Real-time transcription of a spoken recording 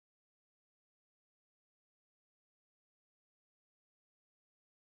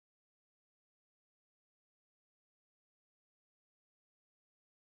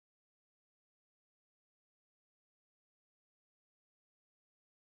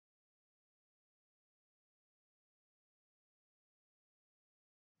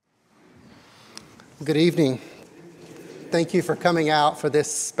Good evening. Thank you for coming out for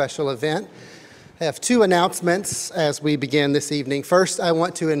this special event. I have two announcements as we begin this evening. First, I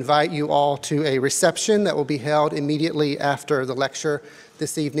want to invite you all to a reception that will be held immediately after the lecture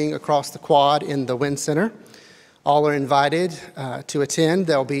this evening across the quad in the Wynn Center. All are invited to attend.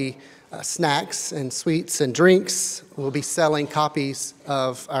 There'll be snacks and sweets and drinks. We'll be selling copies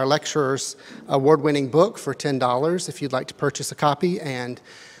of our lecturer's award-winning book for $10 if you'd like to purchase a copy, and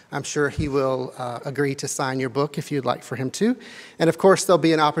I'm sure he will agree to sign your book if you'd like for him to. And of course, there'll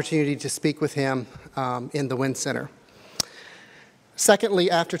be an opportunity to speak with him in the Wynn Center.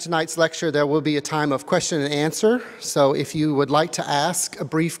 Secondly, after tonight's lecture, there will be a time of question and answer. So if you would like to ask a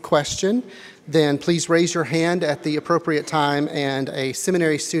brief question, then please raise your hand at the appropriate time and a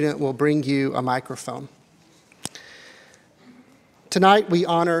seminary student will bring you a microphone. Tonight, we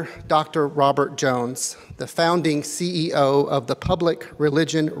honor Dr. Robert Jones, the founding CEO of the Public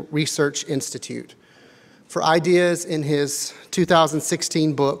Religion Research Institute, for ideas in his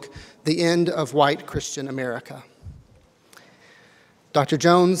 2016 book, The End of White Christian America. Dr.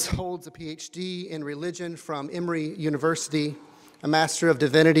 Jones holds a PhD in religion from Emory University, a Master of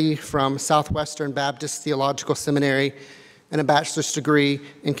Divinity from Southwestern Baptist Theological Seminary, and a bachelor's degree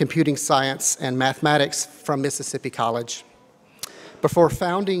in computing science and mathematics from Mississippi College. Before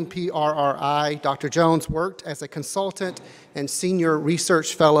founding PRRI, Dr. Jones worked as a consultant and senior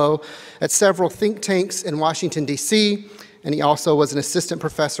research fellow at several think tanks in Washington, D.C., and he also was an assistant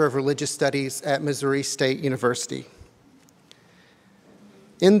professor of religious studies at Missouri State University.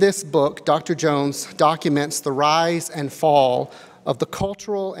 In this book, Dr. Jones documents the rise and fall of the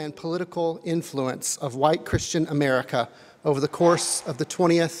cultural and political influence of white Christian America over the course of the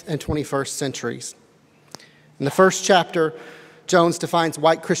 20th and 21st centuries. In the first chapter, Jones defines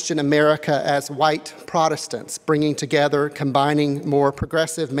white Christian America as white Protestants, bringing together, combining more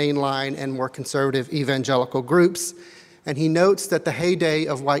progressive mainline and more conservative evangelical groups. And he notes that the heyday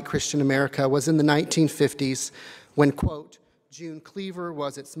of white Christian America was in the 1950s when, quote, June Cleaver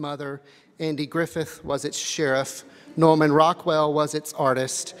was its mother, Andy Griffith was its sheriff, Norman Rockwell was its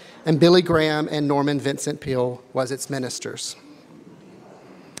artist, and Billy Graham and Norman Vincent Peale was its ministers.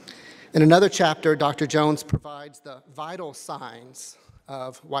 In another chapter, Dr. Jones provides the vital signs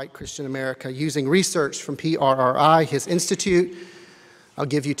of white Christian America using research from PRRI, his institute. I'll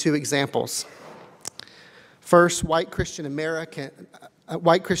give you two examples. First, white Christian Americans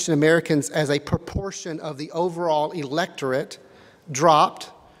as a proportion of the overall electorate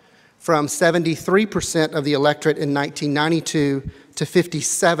dropped from 73% of the electorate in 1992 to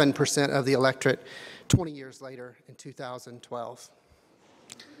 57% of the electorate 20 years later in 2012.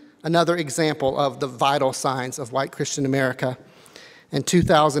 Another example of the vital signs of white Christian America. In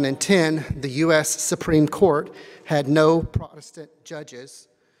 2010, the U.S. Supreme Court had no Protestant judges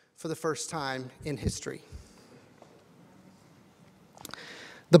for the first time in history.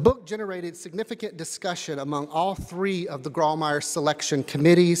 The book generated significant discussion among all three of the Grawemeyer selection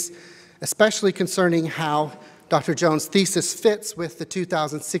committees, especially concerning how Dr. Jones' thesis fits with the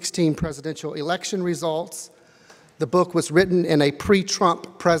 2016 presidential election results. The book was written in a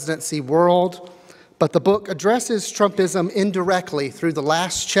pre-Trump presidency world, but the book addresses Trumpism indirectly through the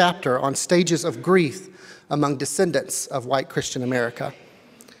last chapter on stages of grief among descendants of white Christian America.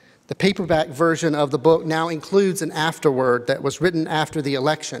 The paperback version of the book now includes an afterword that was written after the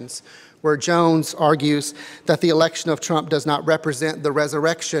elections, where Jones argues that the election of Trump does not represent the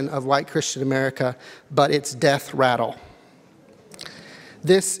resurrection of white Christian America, but its death rattle.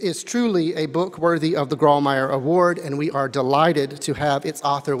 This is truly a book worthy of the Grawemeyer Award, and we are delighted to have its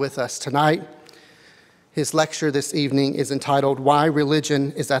author with us tonight. His lecture this evening is entitled, Why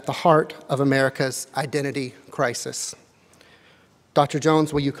Religion is at the Heart of America's Identity Crisis. Dr.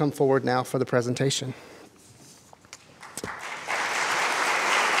 Jones, will you come forward now for the presentation?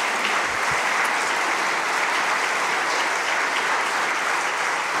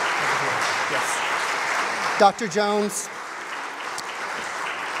 Yes.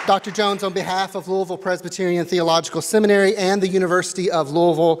 Dr. Jones, on behalf of Louisville Presbyterian Theological Seminary and the University of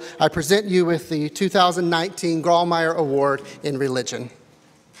Louisville, I present you with the 2019 Grawemeyer Award in Religion.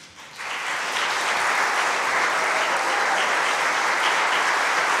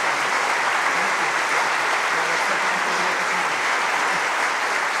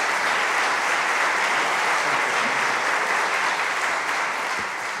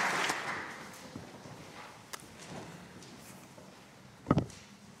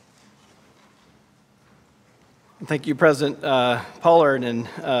 Thank you, President Pollard and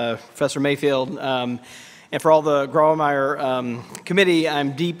Professor Mayfield. And for all the Grawemeyer committee,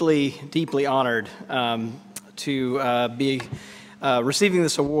 I'm deeply, deeply honored to be receiving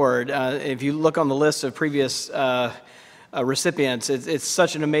this award. If you look on the list of previous recipients, it's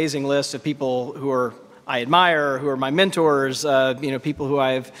such an amazing list of people who I admire, who are my mentors,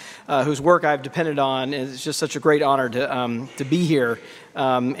 people whose work I've depended on. And it's just such a great honor to be here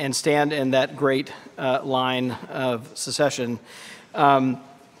and stand in that great line of succession.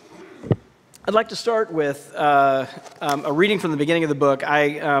 I'd like to start with a reading from the beginning of the book.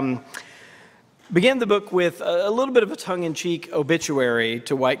 I began the book with a little bit of a tongue-in-cheek obituary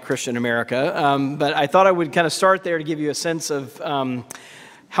to white Christian America, but I thought I would kind of start there to give you a sense of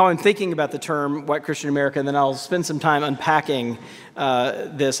how I'm thinking about the term white Christian America, and then I'll spend some time unpacking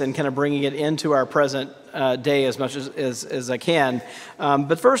this and kind of bringing it into our present day as much as I can.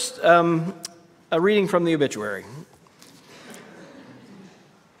 But first, a reading from the obituary.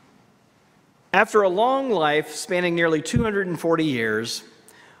 After a long life spanning nearly 240 years,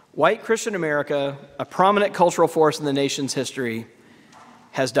 white Christian America, a prominent cultural force in the nation's history,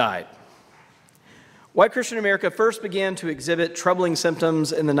 has died. White Christian America first began to exhibit troubling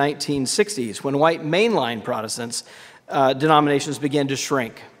symptoms in the 1960s when white mainline Protestants denominations began to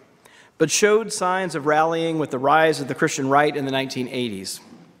shrink, but showed signs of rallying with the rise of the Christian right in the 1980s.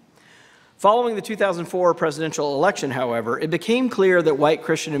 Following the 2004 presidential election, however, it became clear that white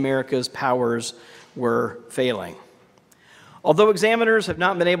Christian America's powers were failing. Although examiners have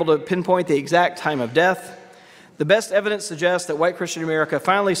not been able to pinpoint the exact time of death, the best evidence suggests that white Christian America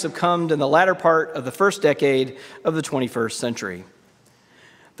finally succumbed in the latter part of the first decade of the 21st century.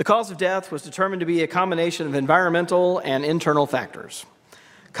 The cause of death was determined to be a combination of environmental and internal factors.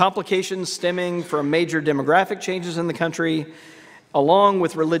 Complications stemming from major demographic changes in the country, along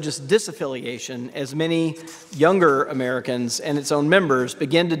with religious disaffiliation, as many younger Americans and its own members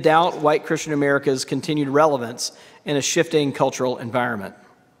begin to doubt white Christian America's continued relevance in a shifting cultural environment.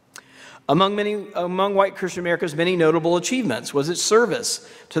 Among white Christian America's many notable achievements was its service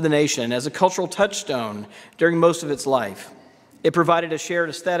to the nation as a cultural touchstone during most of its life. It provided a shared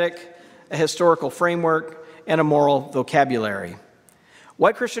aesthetic, a historical framework, and a moral vocabulary.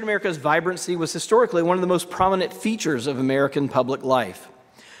 White Christian America's vibrancy was historically one of the most prominent features of American public life.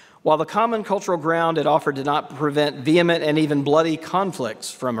 While the common cultural ground it offered did not prevent vehement and even bloody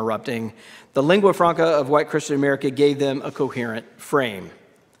conflicts from erupting, the lingua franca of white Christian America gave them a coherent frame.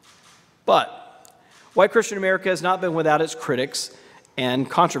 But white Christian America has not been without its critics and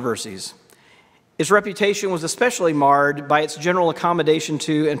controversies. Its reputation was especially marred by its general accommodation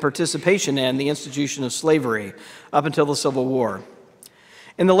to and participation in the institution of slavery up until the Civil War.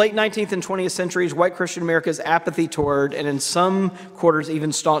 In the late 19th and 20th centuries, white Christian America's apathy toward, and in some quarters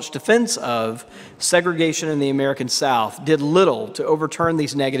even staunch defense of, segregation in the American South did little to overturn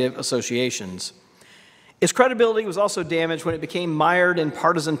these negative associations. Its credibility was also damaged when it became mired in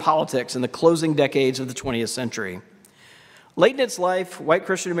partisan politics in the closing decades of the 20th century. Late in its life, white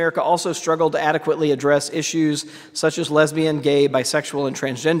Christian America also struggled to adequately address issues such as lesbian, gay, bisexual, and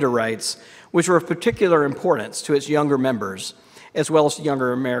transgender rights, which were of particular importance to its younger members, as well as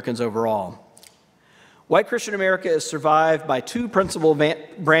younger Americans overall. White Christian America is survived by two principal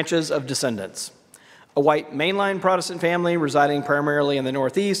branches of descendants: a white mainline Protestant family residing primarily in the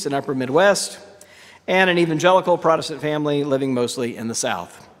Northeast and Upper Midwest, and an evangelical Protestant family living mostly in the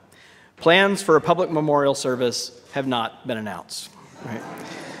South. Plans for a public memorial service have not been announced. Right?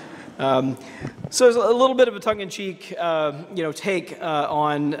 So it's a little bit of a tongue-in-cheek, take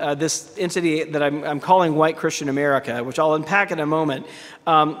on this entity that I'm calling white Christian America, which I'll unpack in a moment.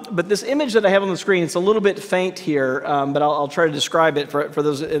 But this image that I have on the screen, it's a little bit faint here, but I'll try to describe it for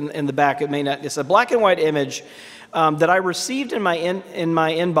those in the back. It may not. It's a black and white image that I received in my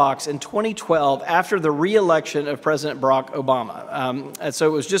inbox in 2012 after the re-election of President Barack Obama. And so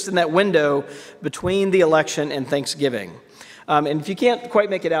it was just in that window between the election and Thanksgiving. And if you can't quite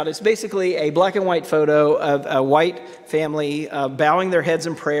make it out, it's basically a black and white photo of a white family bowing their heads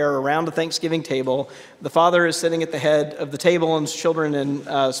in prayer around a Thanksgiving table. The father is sitting at the head of the table, and his children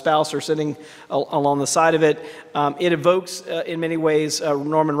and spouse are sitting along the side of it. It evokes, in many ways,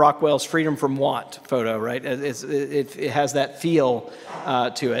 Norman Rockwell's Freedom from Want photo, right? It has that feel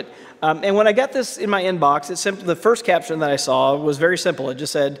to it. And when I got this in my inbox, the first caption that I saw was very simple. It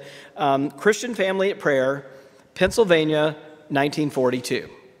just said, Christian Family at Prayer, Pennsylvania, 1942.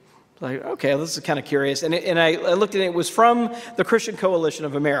 Like, okay, this is kind of curious. And I looked at it. It was from the Christian Coalition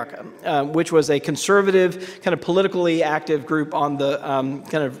of America, which was a conservative, kind of politically active group on the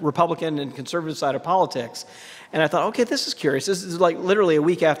kind of Republican and conservative side of politics. And I thought, okay, this is curious. This is like literally a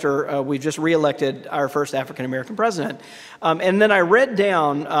week after we just reelected our first African-American president. And then I read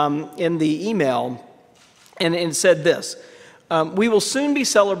down in the email, and it said this: we will soon be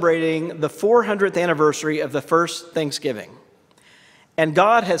celebrating the 400th anniversary of the first Thanksgiving. and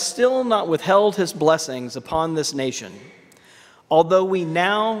God has still not withheld his blessings upon this nation, although we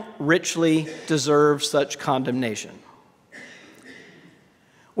now richly deserve such condemnation.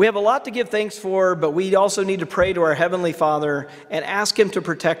 We have a lot to give thanks for, but we also need to pray to our Heavenly Father and ask him to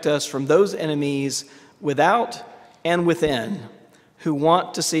protect us from those enemies without and within who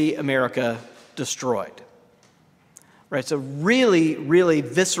want to see America destroyed. Right, so really, really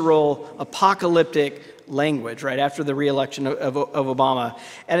visceral, apocalyptic language right after the re-election of Obama.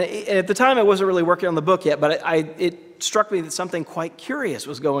 And at the time, I wasn't really working on the book yet, but it struck me that something quite curious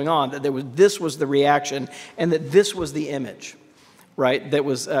was going on, that this was the reaction and that this was the image, right, that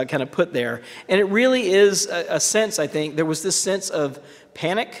was kind of put there. And it really is a sense, I think, there was this sense of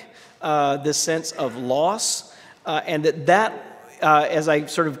panic, this sense of loss, and that as I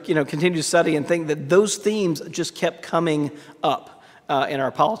sort of continue to study and think that those themes just kept coming up in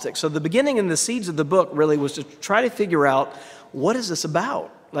our politics. So the beginning and the seeds of the book really was to try to figure out, what is this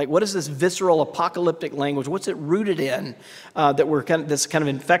about? Like, what is this visceral apocalyptic language? What's it rooted in that's kind of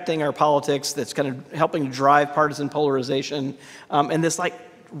infecting our politics, that's kind of helping to drive partisan polarization, and this like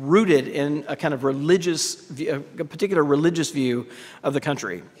rooted in a kind of religious view, a particular religious view of the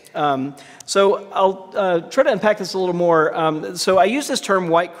country. So I'll try to unpack this a little more. So I use this term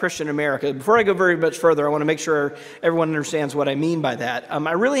white Christian America. Before I go very much further, I want to make sure everyone understands what I mean by that.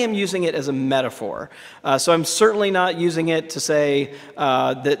 I really am using it as a metaphor. So I'm certainly not using it to say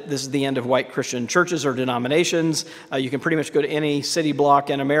that this is the end of white Christian churches or denominations. You can pretty much go to any city block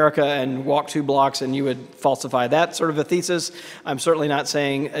in America and walk 2 blocks and you would falsify that sort of a thesis. I'm certainly not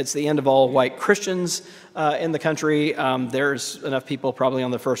saying it's the end of all white Christians in the country. There's enough people probably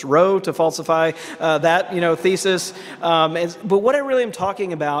on the first row to falsify that thesis. But what I really am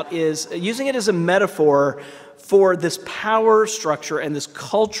talking about is using it as a metaphor for this power structure and this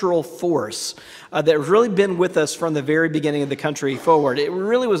cultural force that has really been with us from the very beginning of the country forward. It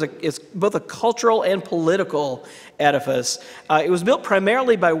really was it's both a cultural and political edifice. It was built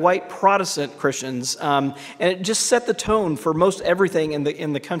primarily by white Protestant Christians, and it just set the tone for most everything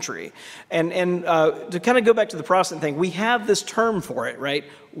in the country. And to kind of go back to the Protestant thing, we have this term for it, right?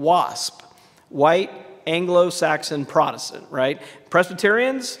 WASP, white Anglo-Saxon Protestant, right?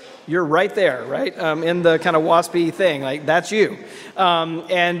 Presbyterians, you're right there, right? In the kind of waspy thing, like that's you.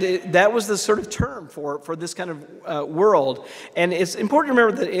 That was the sort of term for this kind of world. And it's important to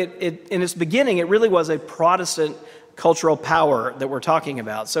remember that in its beginning, it really was a Protestant cultural power that we're talking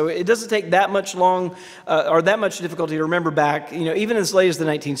about. So it doesn't take that much or that much difficulty to remember back, even as late as the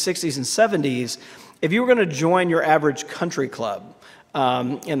 1960s and 70s, if you were going to join your average country club,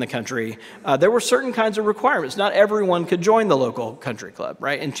 in the country, there were certain kinds of requirements. Not everyone could join the local country club,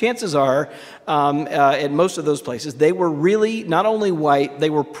 right? And chances are, in most of those places, they were really not only white, they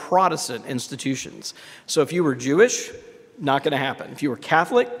were Protestant institutions. So if you were Jewish, not going to happen. If you were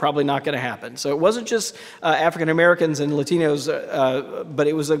Catholic, probably not going to happen. So it wasn't just African Americans and Latinos, but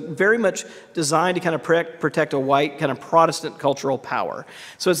it was very much designed to kind of protect a white kind of Protestant cultural power.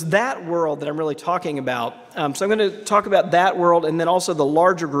 So it's that world that I'm really talking about. So I'm going to talk about that world and then also the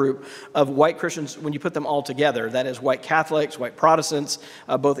larger group of white Christians when you put them all together. That is white Catholics, white Protestants,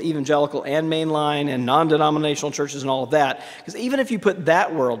 both evangelical and mainline and non-denominational churches and all of that. Because even if you put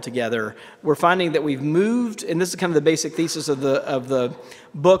that world together, we're finding that we've moved, and this is kind of the basic thesis of the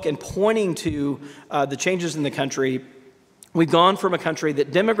book and pointing to the changes in the country. We've gone from a country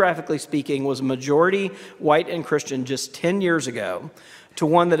that demographically speaking was majority white and Christian just 10 years ago to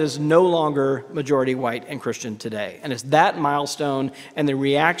one that is no longer majority white and Christian today. And it's that milestone and the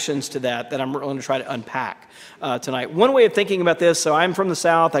reactions to that I'm going to try to unpack tonight. One way of thinking about this, so I'm from the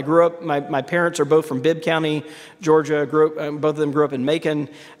South. I grew up, my parents are both from Bibb County, Georgia. Both of them grew up in Macon.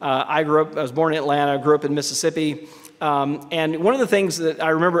 I was born in Atlanta, grew up in Mississippi. And one of the things that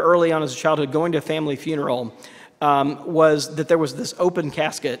I remember early on as a childhood going to a family funeral was that there was this open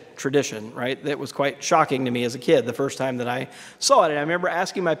casket tradition, right? That was quite shocking to me as a kid the first time that I saw it. And I remember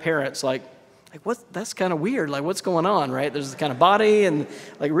asking my parents, like that's kind of weird. Like, what's going on, right? There's this kind of body and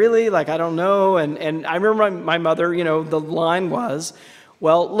like, really? Like, I don't know. And I remember my mother, the line was,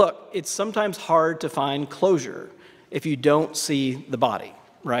 well, look, it's sometimes hard to find closure if you don't see the body.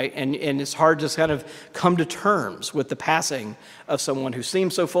 Right? And it's hard to kind of come to terms with the passing of someone who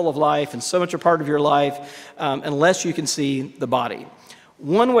seems so full of life and so much a part of your life unless you can see the body.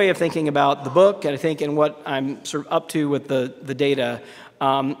 One way of thinking about the book, and I think in what I'm sort of up to with the data,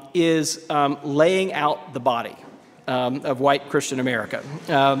 is laying out the body of white Christian America,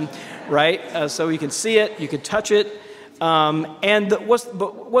 right? So you can see it, you can touch it. What's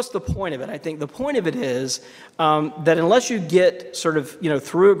the point of it? I think the point of it is that unless you get sort of,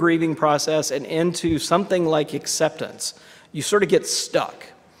 through a grieving process and into something like acceptance, you sort of get stuck,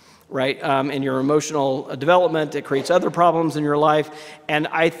 right? In your emotional development, it creates other problems in your life. And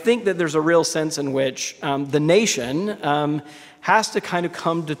I think that there's a real sense in which the nation has to kind of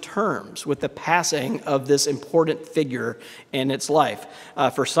come to terms with the passing of this important figure in its life.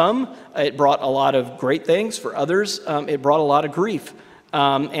 For some, it brought a lot of great things. For others, it brought a lot of grief.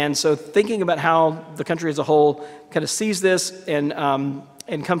 And so thinking about how the country as a whole kind of sees this and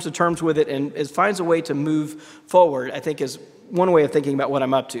comes to terms with it and finds a way to move forward, I think is one way of thinking about what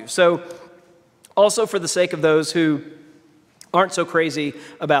I'm up to. So also for the sake of those who aren't so crazy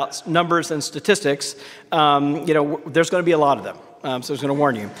about numbers and statistics, there's going to be a lot of them. So I was going to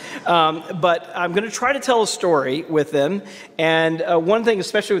warn you. But I'm going to try to tell a story with them. And one thing,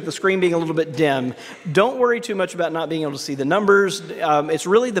 especially with the screen being a little bit dim, don't worry too much about not being able to see the numbers. It's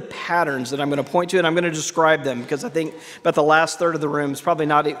really the patterns that I'm going to point to, and I'm going to describe them, because I think about the last third of the room is probably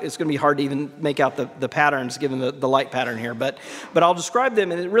not, it's going to be hard to even make out the patterns given the light pattern here. But I'll describe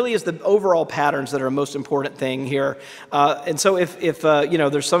them, and it really is the overall patterns that are a most important thing here. And so if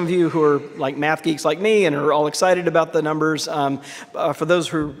there's some of you who are like math geeks like me and are all excited about the numbers, for those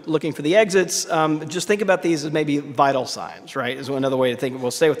who are looking for the exits, just think about these as maybe vital signs, right? Is another way to think. We'll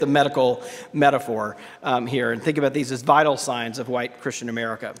stay with the medical metaphor here and think about these as vital signs of white Christian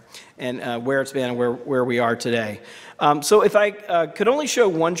America and where it's been and where we are today. So if I could only show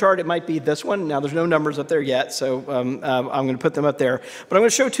one chart, it might be this one. Now, there's no numbers up there yet, so I'm going to put them up there. But I'm going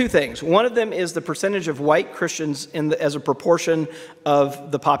to show two things. One of them is the percentage of white Christians as a proportion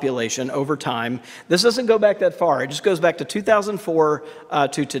of the population over time. This doesn't go back that far. It just goes back to 2004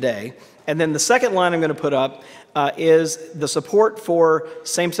 to today. And then the second line I'm going to put up is the support for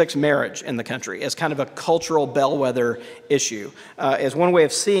same-sex marriage in the country as kind of a cultural bellwether issue, as one way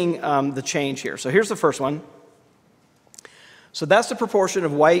of seeing the change here. So here's the first one. So that's the proportion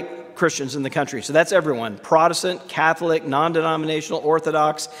of white Christians in the country. So that's everyone: Protestant, Catholic, non-denominational,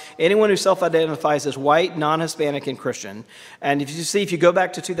 Orthodox, anyone who self-identifies as white, non-Hispanic, and Christian. And if you go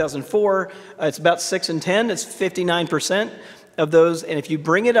back to 2004, it's about 6 in 10. It's 59% of those. And if you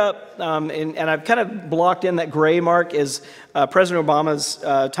bring it up, and I've kind of blocked in that gray mark is President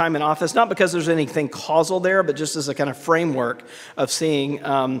Obama's time in office, not because there's anything causal there, but just as a kind of framework of seeing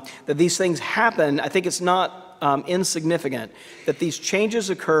that these things happen. I think it's not insignificant that these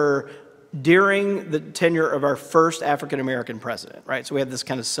changes occur during the tenure of our first African-American president, right? So we have this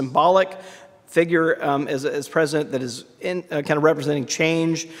kind of symbolic figure as president that is kind of representing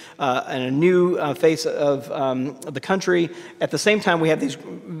change and a new face of the country. At the same time, we have these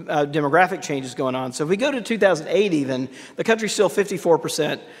demographic changes going on. So if we go to 2008 even, the country's still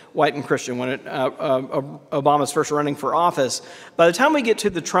 54% white and Christian when Obama's first running for office. By the time we get to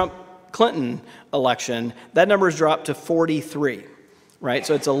the Trump-Clinton election, that number has dropped to 43. Right,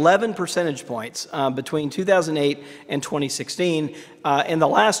 so it's 11 percentage points between 2008 and 2016. In the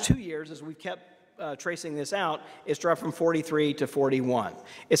last 2 years, as we've kept tracing this out, it's dropped from 43 to 41.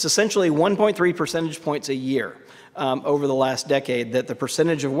 It's essentially 1.3 percentage points a year over the last decade that the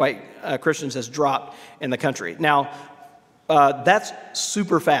percentage of white Christians has dropped in the country. Now, that's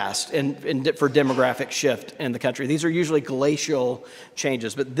super fast for demographic shift in the country. These are usually glacial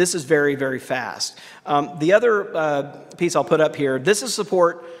changes, but this is very, very fast. The other piece I'll put up here, this is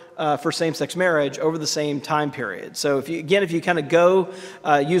support for same-sex marriage over the same time period. So if you kind of go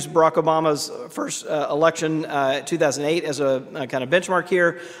use Barack Obama's first election, 2008, as a kind of benchmark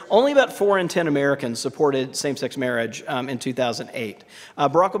here, only about 4 in 10 Americans supported same-sex marriage in 2008.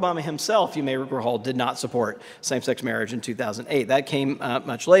 Barack Obama himself, you may recall, did not support same-sex marriage in 2008. That came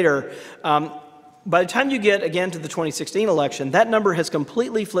much later. By the time you get, again, to the 2016 election, that number has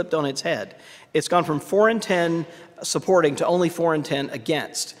completely flipped on its head. It's gone from 4 in 10 supporting to only 4 in 10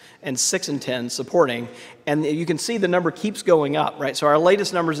 against, and 6 in 10 supporting. And you can see the number keeps going up, right? So our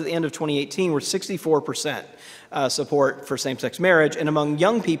latest numbers at the end of 2018 were 64% support for same-sex marriage, and among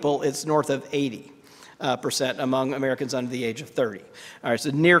young people, it's north of 80% among Americans under the age of 30. All right, so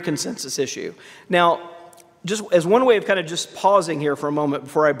near consensus issue. Now, just as one way of kind of just pausing here for a moment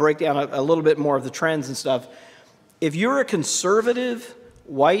before I break down a little bit more of the trends and stuff, if you're a conservative,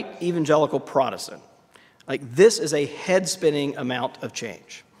 white, evangelical Protestant, like this is a head-spinning amount of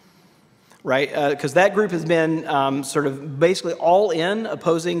change, right? Because that group has been sort of basically all in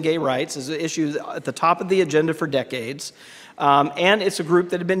opposing gay rights as an issue at the top of the agenda for decades. And it's a group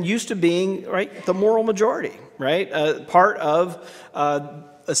that had been used to being, right, the moral majority, right? Part of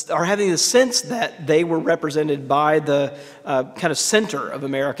are having the sense that they were represented by the kind of center of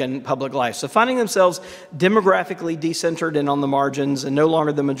American public life. So finding themselves demographically decentered and on the margins and no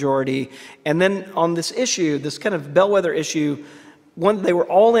longer the majority. And then on this issue, this kind of bellwether issue, they were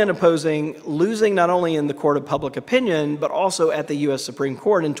all in opposing losing not only in the court of public opinion, but also at the U.S. Supreme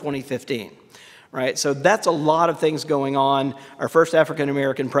Court in 2015. Right, so that's a lot of things going on. Our first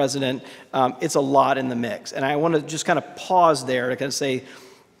African-American president, it's a lot in the mix. And I want to just kind of pause there to kind of say,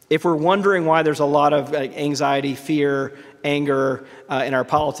 if we're wondering why there's a lot of anxiety, fear, anger in our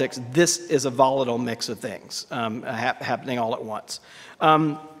politics, this is a volatile mix of things happening all at once.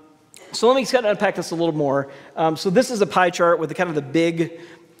 So let me kind of unpack this a little more. So this is a pie chart with the kind of the big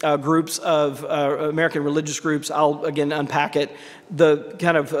groups of American religious groups. I'll again unpack it. The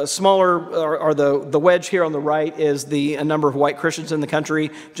kind of smaller, or the wedge here on the right, is the number of white Christians in the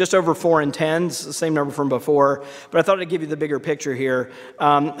country, just over 4 in 10. It's the same number from before, but I thought I'd give you the bigger picture here.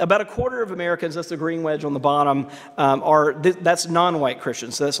 About a quarter of Americans, that's the green wedge on the bottom, that's non-white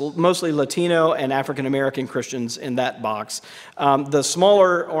Christians. So that's mostly Latino and African American Christians in that box. The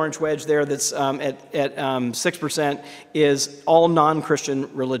smaller orange wedge there that's at 6% is all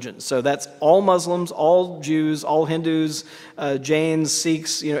non-Christian religions. So that's all Muslims, all Jews, all Hindus, Jains,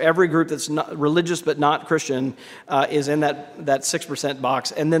 Sikhs, every group that's not religious but not Christian is in that 6%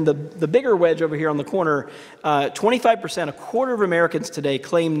 box. And then the bigger wedge over here on the corner, 25%, a quarter of Americans today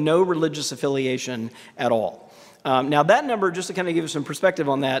claim no religious affiliation at all. Now that number, just to kind of give you some perspective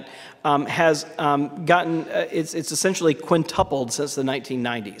on that, has gotten, it's essentially quintupled since the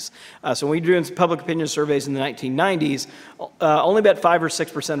 1990s. So when we do public opinion surveys in the 1990s, only about 5 or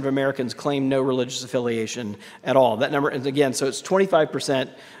 6% of Americans claim no religious affiliation at all. That number, and again, so it's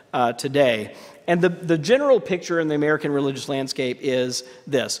 25% today. And the general picture in the American religious landscape is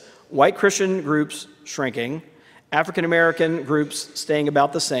this: white Christian groups shrinking, African American groups staying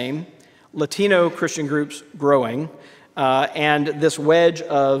about the same, Latino Christian groups growing, and this wedge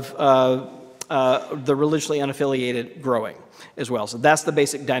of the religiously unaffiliated growing as well. So that's the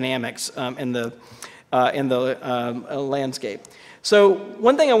basic dynamics in the landscape. So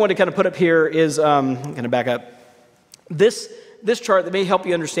one thing I want to kind of put up here is, I'm going to back up, this chart that may help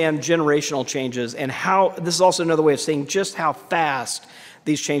you understand generational changes and how, this is also another way of seeing just how fast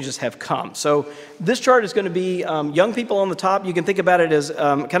these changes have come. So this chart is going to be young people on the top. You can think about it as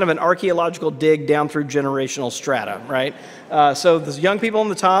kind of an archaeological dig down through generational strata, right? So there's young people on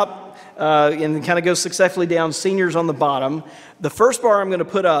the top, and kind of goes successfully down, seniors on the bottom. The first bar I'm going to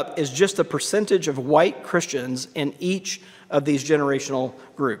put up is just the percentage of white Christians in each of these generational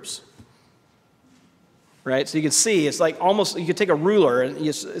groups. Right, so you can see it's like almost, you could take a ruler and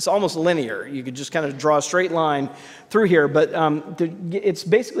it's almost linear. You could just kind of draw a straight line through here, but it's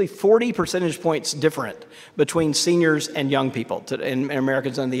basically 40 percentage points different between seniors and young people and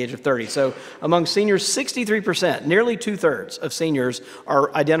Americans under the age of 30. So among seniors, 63%, nearly 2/3 of seniors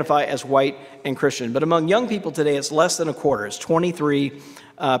identify as white and Christian. But among young people today, it's less than a quarter. It's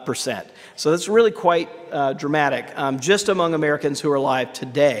 23%. So that's really quite dramatic. Just among Americans who are alive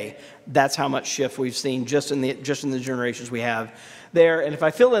today, that's how much shift we've seen just in the generations we have there. And if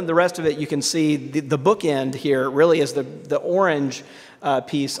I fill in the rest of it, you can see the bookend here really is the orange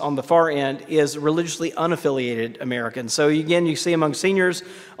piece on the far end is religiously unaffiliated Americans. So again, you see among seniors,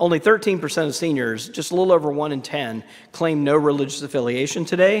 only 13% of seniors, just a little over 1 in 10, claim no religious affiliation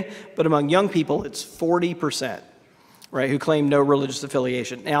today. But among young people, it's 40%. Right, who claim no religious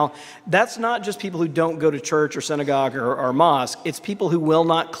affiliation. Now, that's not just people who don't go to church or synagogue or mosque. It's people who will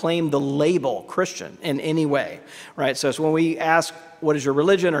not claim the label Christian in any way. Right, so when we ask, what is your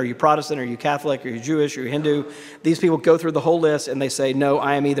religion? Are you Protestant? Are you Catholic? Are you Jewish? Are you Hindu? These people go through the whole list and they say, no,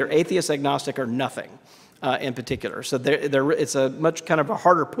 I am either atheist, agnostic, or nothing. In particular. So it's a much kind of a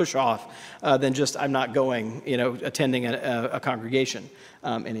harder push off than just I'm not going, attending a congregation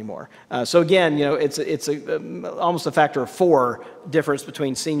anymore. So again, it's almost a factor of 4 difference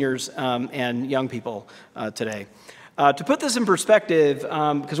between seniors and young people today. To put this in perspective,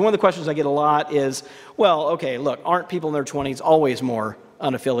 because one of the questions I get a lot is, well, okay, look, aren't people in their 20s always more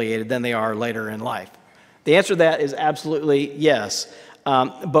unaffiliated than they are later in life? The answer to that is absolutely yes.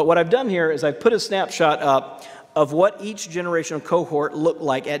 But what I've done here is I've put a snapshot up of what each generational cohort looked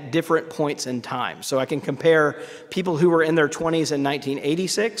like at different points in time. So I can compare people who were in their 20s in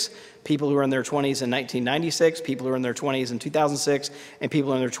 1986, people who were in their 20s in 1996, people who were in their 20s in 2006, and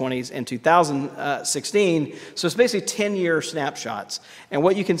people in their 20s in 2016. So it's basically 10-year snapshots. And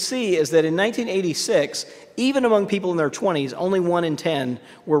what you can see is that in 1986, even among people in their 20s, only 1 in 10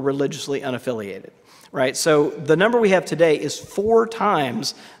 were religiously unaffiliated. Right, so the number we have today is 4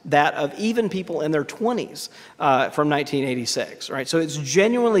 times that of even people in their 20s from 1986. Right, so it's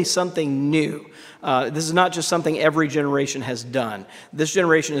genuinely something new. This is not just something every generation has done. This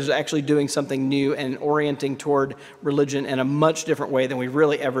generation is actually doing something new and orienting toward religion in a much different way than we've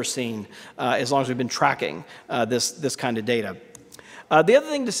really ever seen as long as we've been tracking this kind of data. The other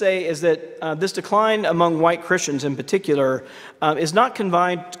thing to say is that this decline among white Christians in particular is not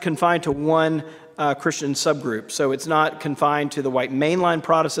confined to one Christian subgroup. So it's not confined to the white mainline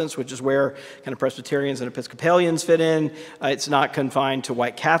Protestants, which is where kind of Presbyterians and Episcopalians fit in. It's not confined to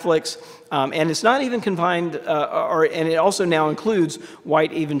white Catholics. And it's not even confined, and it also now includes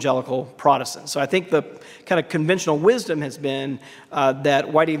white evangelical Protestants. So I think the kind of conventional wisdom has been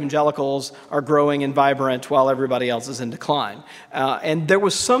that white evangelicals are growing and vibrant while everybody else is in decline. And there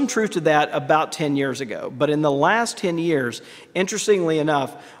was some truth to that about 10 years ago. But in the last 10 years, interestingly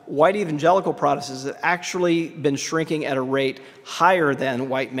enough, white evangelical Protestants have actually been shrinking at a rate higher than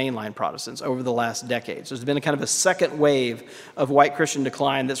white mainline Protestants over the last decade. So there's been a kind of a second wave of white Christian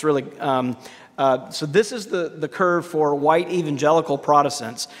decline that's really so this is the curve for white evangelical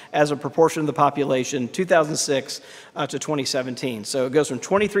Protestants as a proportion of the population, 2006 to 2017. So it goes from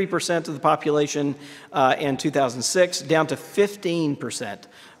 23% of the population in 2006 down to 15%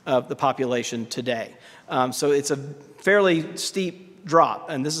 of the population today. So it's a fairly steep drop,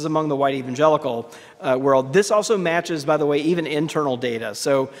 and this is among the white evangelical world. This also matches, by the way, even internal data.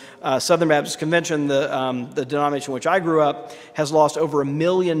 So Southern Baptist Convention, the denomination in which I grew up, has lost over 1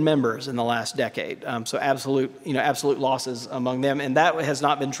 million members in the last decade. So absolute losses among them, and that has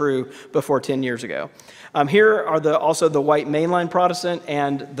not been true before 10 years ago. Here are also the white mainline Protestant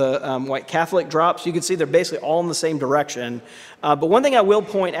and the white Catholic drops. You can see they're basically all in the same direction. But one thing I will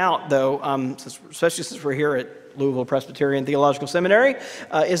point out, though, especially since we're here at Louisville Presbyterian Theological Seminary,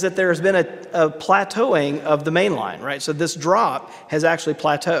 is that there has been a plateauing of the main line, right? So this drop has actually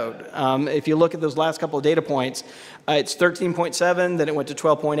plateaued. If you look at those last couple of data points, it's 13.7, then it went to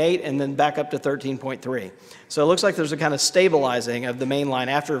 12.8, and then back up to 13.3. So it looks like there's a kind of stabilizing of the main line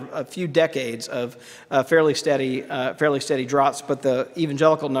after a few decades of fairly steady drops, but the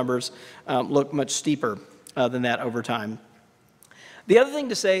evangelical numbers look much steeper than that over time. The other thing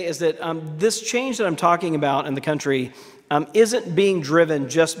to say is that this change that I'm talking about in the country isn't being driven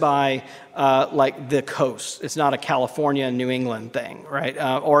just by like the coast. It's not a California and New England thing, right?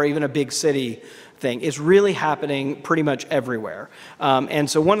 Or even a big city thing. It's really happening pretty much everywhere. And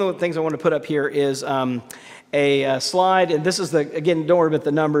so one of the things I want to put up here is a slide, and this is again, don't worry about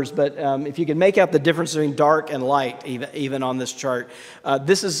the numbers, but if you can make out the difference between dark and light, even on this chart.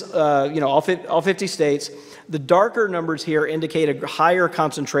 This is, all 50 states. The darker numbers here indicate a higher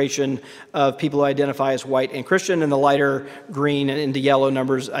concentration of people who identify as white and Christian, and the lighter green and into yellow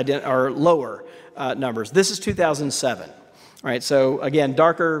numbers are lower numbers. This is 2007. Right, so again,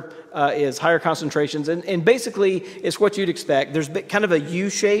 darker is higher concentrations, and basically it's what you'd expect. There's kind of a U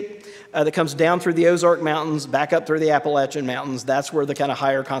shape that comes down through the Ozark Mountains, back up through the Appalachian Mountains. That's where the kind of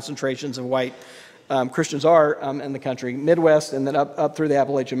higher concentrations of white Christians are in the country. Midwest, and then up through the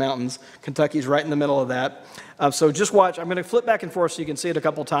Appalachian Mountains. Kentucky's right in the middle of that. So just watch. I'm going to flip back and forth so you can see it a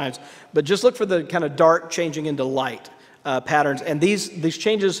couple times, but just look for the kind of dark changing into light patterns. And these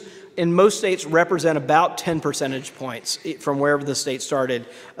changes in most states represent about 10 percentage points from wherever the state started.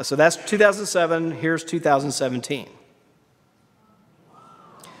 So that's 2007, here's 2017.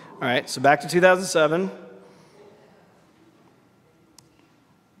 All right, so back to 2007.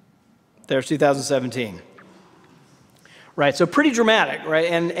 There's 2017. Right, so pretty dramatic, right?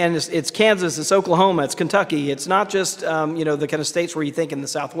 And it's Kansas, it's Oklahoma, it's Kentucky. It's not just, the kind of states where you think in the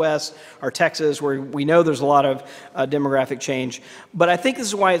Southwest or Texas where we know there's a lot of demographic change. But I think this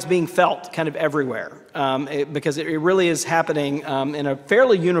is why it's being felt kind of everywhere, because it really is happening in a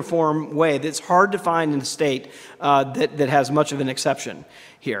fairly uniform way that's hard to find in a state that has much of an exception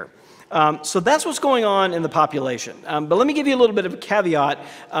here. So that's what's going on in the population. But let me give you a little bit of a caveat.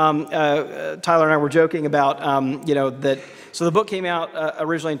 Tyler and I were joking about, that, so the book came out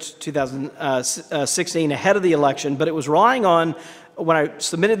originally in 2016 ahead of the election, but it was relying on, when I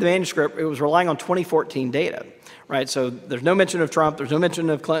submitted the manuscript, it was relying on 2014 data. Right, so there's no mention of Trump, there's no mention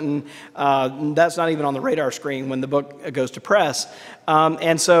of Clinton. That's not even on the radar screen when the book goes to press.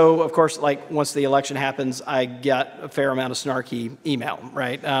 And so, of course, like once the election happens, I get a fair amount of snarky email,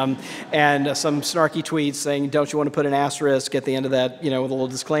 right? And some snarky tweets saying, don't you want to put an asterisk at the end of that, with a little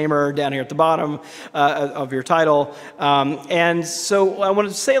disclaimer down here at the bottom of your title. And so I wanted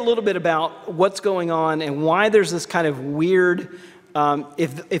to say a little bit about what's going on and why there's this kind of weird,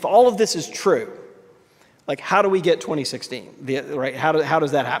 if all of this is true, like, how do we get 2016, right? How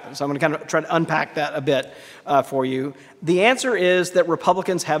does that happen? So I'm going to kind of try to unpack that a bit for you. The answer is that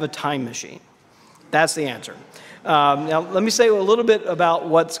Republicans have a time machine. That's the answer. Now, let me say a little bit about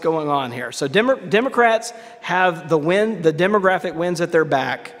what's going on here. So Democrats have the demographic winds at their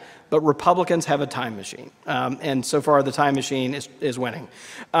back but Republicans have a time machine. And so far, the time machine is winning.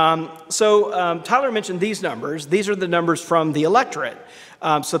 Tyler mentioned these numbers. These are the numbers from the electorate.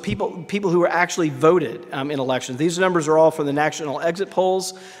 So people who are actually voted in elections. These numbers are all from the national exit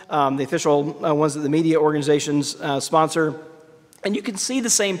polls, the official ones that the media organizations sponsor. And you can see the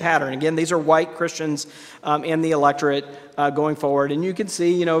same pattern. Again, these are white Christians in the electorate going forward. And you can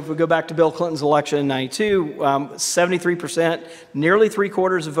see, if we go back to Bill Clinton's election in 92, 73%, nearly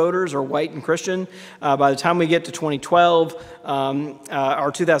 3/4 of voters are white and Christian. By the time we get to 2012,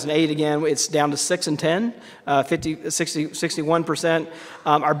 or 2008 again, it's down to 6 and 10, 61%.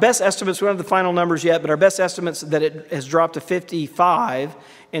 Our best estimates, we don't have the final numbers yet, but our best estimates that it has dropped to 55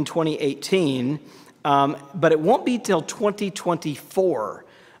 in 2018. But it won't be till 2024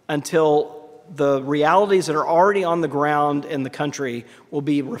 until the realities that are already on the ground in the country will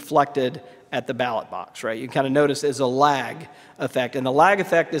be reflected at the ballot box, right? You kind of notice there's a lag effect, and the lag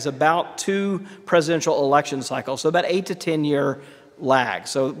effect is about 2 presidential election cycles, so about 8 to 10 year lag.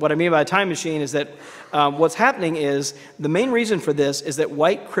 So what I mean by a time machine is that what's happening is the main reason for this is that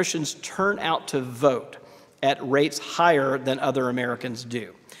white Christians turn out to vote at rates higher than other Americans do.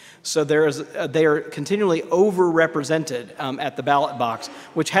 So they are continually overrepresented at the ballot box,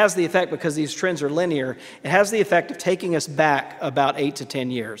 which has the effect, because these trends are linear, it has the effect of taking us back about 8 to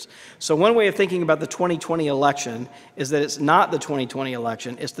 10 years. So one way of thinking about the 2020 election is that it's not the 2020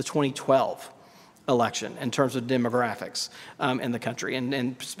 election, it's the 2012 election in terms of demographics in the country,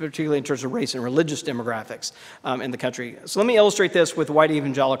 and particularly in terms of race and religious demographics in the country. So let me illustrate this with white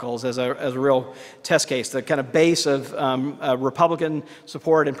evangelicals as a real test case, the kind of base of Republican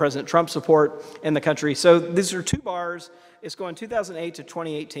support and President Trump support in the country. So these are 2 bars. It's going 2008 to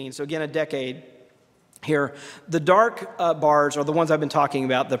 2018, so again, a decade. Here, the dark bars are the ones I've been talking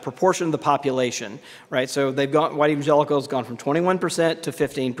about, the proportion of the population, right? So white evangelicals gone from 21% to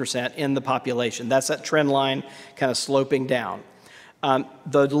 15% in the population. That's that trend line kind of sloping down.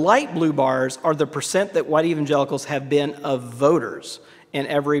 The light blue bars are the percent that white evangelicals have been of voters in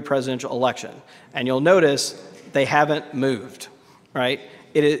every presidential election. And you'll notice they haven't moved, right?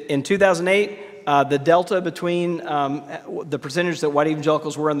 In 2008, the delta between the percentage that white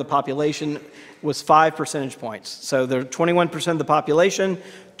evangelicals were in the population was 5 percentage points. So they're 21% of the population,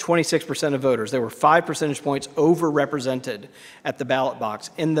 26% of voters. They were 5 percentage points overrepresented at the ballot box.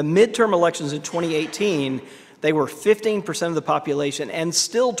 In the midterm elections in 2018, they were 15% of the population and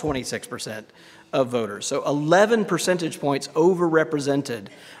still 26% of voters. So 11 percentage points overrepresented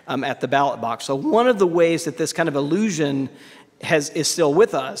at the ballot box. So one of the ways that this kind of illusion is still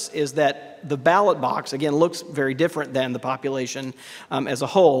with us is that the ballot box, again, looks very different than the population as a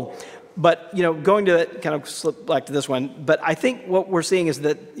whole. But, going to kind of slip back to this one, but I think what we're seeing is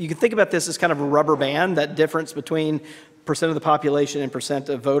that you can think about this as kind of a rubber band, that difference between percent of the population and percent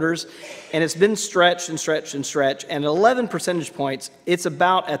of voters, and it's been stretched and stretched and stretched, and at 11 percentage points, it's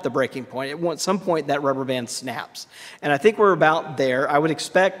about at the breaking point. At some point, that rubber band snaps, and I think we're about there. I would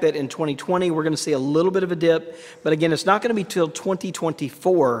expect that in 2020, we're going to see a little bit of a dip, but again, it's not going to be till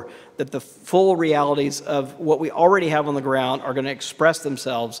 2024 that the full realities of what we already have on the ground are going to express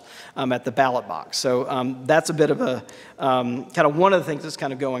themselves at the ballot box. So that's a bit of a kind of one of the things that's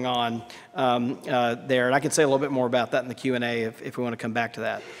kind of going on there. And I can say a little bit more about that in the Q&A if we want to come back to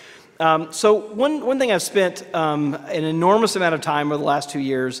that. So one thing I've spent an enormous amount of time over the last 2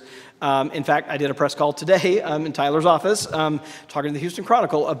 years, in fact, I did a press call today in Tyler's office talking to the Houston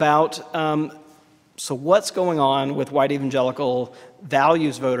Chronicle about so what's going on with white evangelical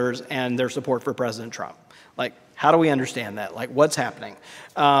values voters and their support for President Trump? Like, how do we understand that? Like, what's happening?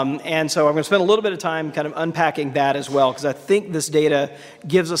 And so I'm going to spend a little bit of time kind of unpacking that as well, because I think this data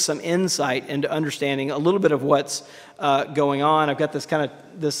gives us some insight into understanding a little bit of what's going on. I've got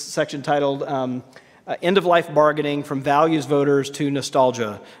this section titled End-of-Life Bargaining from Values Voters to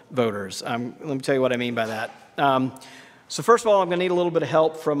Nostalgia Voters. Let me tell you what I mean by that. So first of all, I'm going to need a little bit of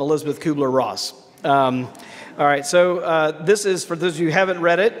help from Elizabeth Kubler-Ross. All right, so this is, for those of you who haven't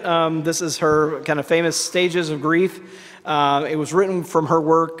read it, this is her kind of famous Stages of Grief. It was written from her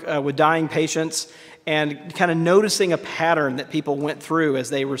work with dying patients, and kind of noticing a pattern that people went through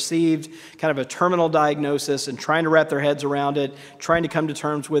as they received kind of a terminal diagnosis and trying to wrap their heads around it, trying to come to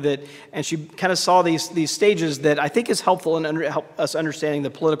terms with it. And she kind of saw these stages that I think is helpful in help us understanding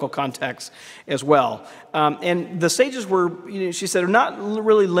the political context as well. And the stages were, she said, are not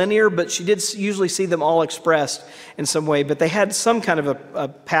really linear, but she did usually see them all expressed in some way, but they had some kind of a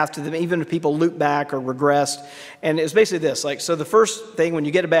path to them, even if people looped back or regressed. And it was basically this, so the first thing when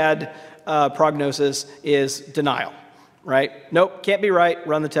you get a bad prognosis is denial, right? Nope, can't be right,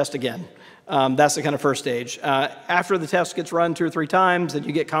 run the test again. That's the kind of first stage. After the test gets run 2 or 3 times, then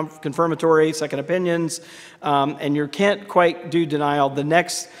you get confirmatory, second opinions, and you can't quite do denial. The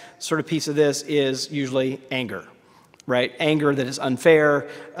next sort of piece of this is usually anger, right? Anger that is unfair,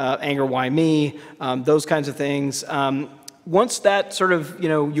 anger, why me, those kinds of things. Once that sort of,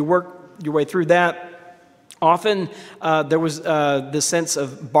 you work your way through that, often there was this sense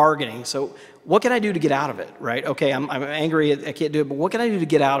of bargaining. So what can I do to get out of it, right? Okay, I'm angry, I can't do it, but what can I do to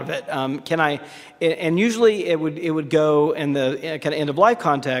get out of it? And usually it would go in the kind of end of life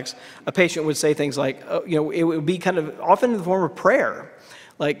context, a patient would say things like, it would be kind of often in the form of prayer.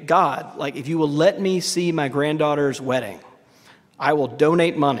 Like, God, like if you will let me see my granddaughter's wedding, I will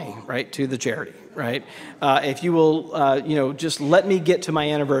donate money, right, to the charity, right? If you will, just let me get to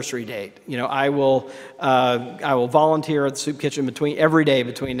my anniversary date, I will volunteer at the soup kitchen every day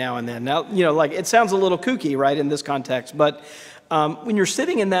between now and then. Now, like it sounds a little kooky, right, in this context, but when you're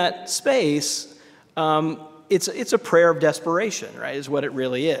sitting in that space, it's a prayer of desperation, right, is what it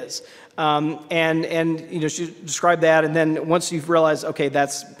really is. She described that, and then once you've realized, okay,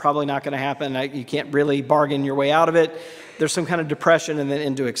 that's probably not going to happen, you can't really bargain your way out of it, there's some kind of depression and then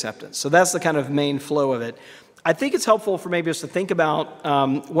into acceptance. So that's the kind of main flow of it. I think it's helpful for maybe us to think about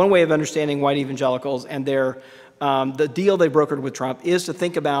one way of understanding white evangelicals and the deal they brokered with Trump is to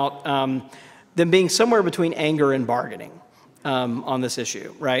think about them being somewhere between anger and bargaining. On this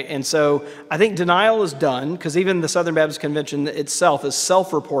issue, right? And so I think denial is done because even the Southern Baptist Convention itself is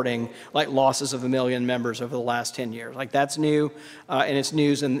self-reporting like losses of 1 million members over the last 10 years. Like that's new and it's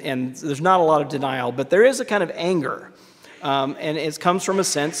news and there's not a lot of denial, but there is a kind of anger and it comes from a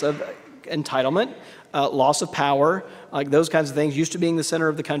sense of entitlement, loss of power, like those kinds of things, used to being the center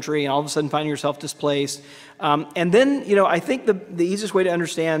of the country and all of a sudden finding yourself displaced. And then, I think the easiest way to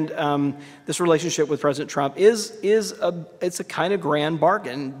understand this relationship with President Trump it's a kind of grand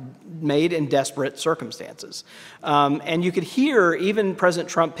bargain made in desperate circumstances. And you could hear even President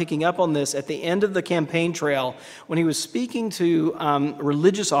Trump picking up on this at the end of the campaign trail when he was speaking to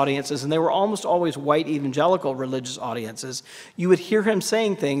religious audiences, and they were almost always white evangelical religious audiences. You would hear him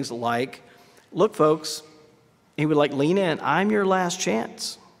saying things like, look, folks, he would like lean in, I'm your last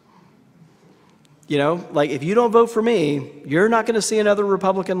chance. Like if you don't vote for me, you're not going to see another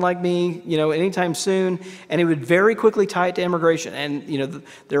Republican like me, anytime soon. And he would very quickly tie it to immigration. And,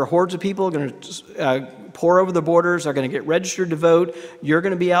 there are hordes of people going to pour over the borders, are going to get registered to vote. You're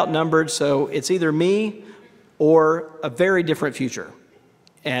going to be outnumbered. So it's either me or a very different future.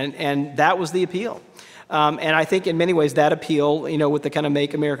 And that was the appeal. And I think in many ways that appeal, with the kind of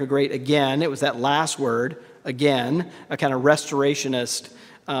make America great again, it was that last word, again, a kind of restorationist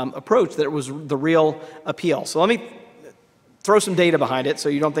approach that was the real appeal. So let me throw some data behind it so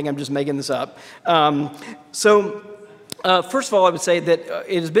you don't think I'm just making this up. First of all, I would say that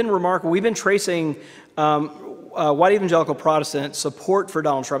it has been remarkable. We've been tracing white evangelical Protestant support for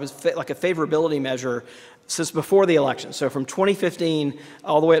Donald Trump as like a favorability measure since before the election. So from 2015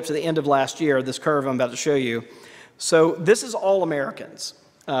 all the way up to the end of last year, this curve I'm about to show you. So this is all Americans.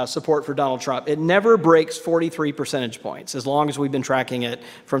 Support for Donald Trump. It never breaks 43 percentage points as long as we've been tracking it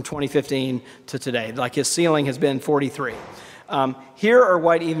from 2015 to today. Like his ceiling has been 43. Here are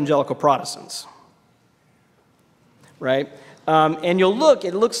white evangelical Protestants, right? And you'll look,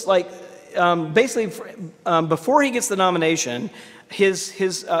 it looks like basically before he gets the nomination, his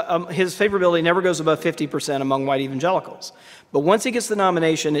favorability never goes above 50% among white evangelicals. But once he gets the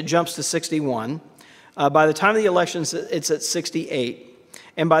nomination, it jumps to 61. By the time of the election, it's at 68.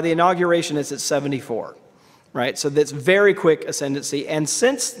 And by the inauguration, it's at 74, right? So that's very quick ascendancy. And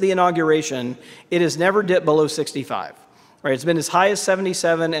since the inauguration, it has never dipped below 65, right? It's been as high as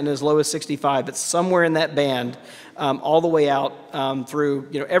 77 and as low as 65. It's somewhere in that band all the way out through,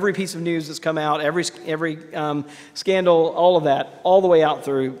 every piece of news that's come out, every scandal, all of that, all the way out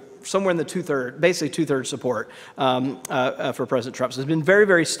through somewhere in the basically two-thirds support for President Trump. So it's been very,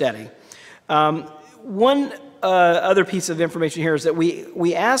 very steady. One other piece of information here is that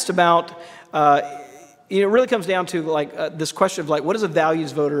we asked about, it really comes down to this question of what does a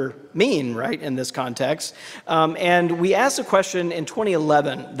values voter mean, right, in this context? And we asked a question in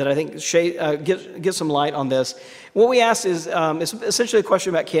 2011 that I think gives some light on this. What we asked is it's essentially a question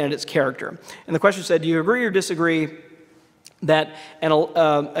about candidates' character. And the question said, do you agree or disagree that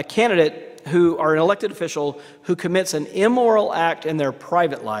a candidate or an elected official who commits an immoral act in their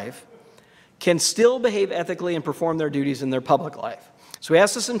private life can still behave ethically and perform their duties in their public life? So we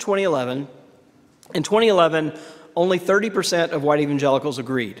asked this in 2011. In 2011, only 30% of white evangelicals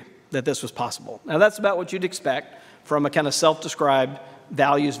agreed that this was possible. Now that's about what you'd expect from a kind of self-described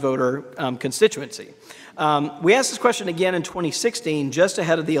values voter constituency. We asked this question again in 2016, just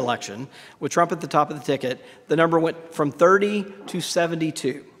ahead of the election, with Trump at the top of the ticket. The number went from 30 to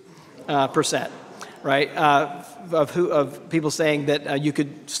 72%, right, of people saying that you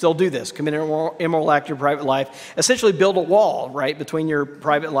could still do this, commit an immoral act in your private life, essentially build a wall, right, between your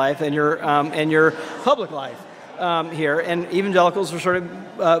private life and your public life. Here, and evangelicals are sort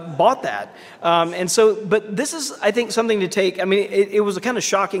of bought that. But this is, I think, something to take. I mean, it was a kind of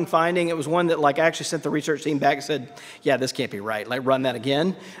shocking finding. It was one that, like, I actually sent the research team back and said, yeah, this can't be right. Like, run that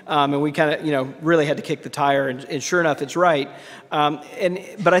again. And we kind of, really had to kick the tire, and sure enough, it's right.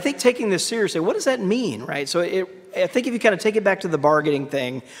 But I think taking this seriously, what does that mean, right? So I think if you kind of take it back to the bargaining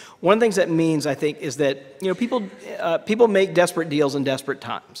thing, one of the things that means, I think, is that people make desperate deals in desperate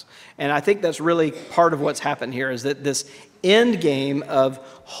times, and I think that's really part of what's happened here. Is that this end game of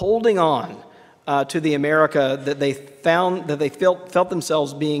holding on to the America that they felt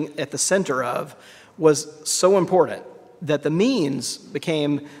themselves being at the center of was so important that the means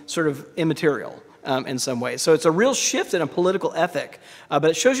became sort of immaterial. In some ways. So it's a real shift in a political ethic, but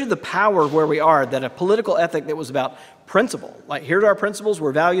it shows you the power of where we are, that a political ethic that was about principle, like here's our principles,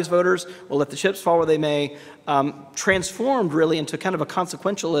 we're values voters, we'll let the chips fall where they may, transformed really into kind of a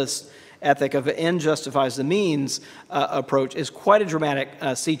consequentialist ethic of end justifies the means approach is quite a dramatic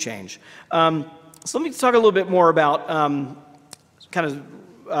sea change. So let me talk a little bit more about kind of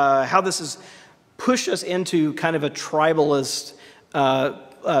how this has pushed us into kind of a tribalist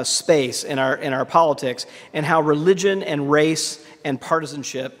space in our politics, and how religion and race and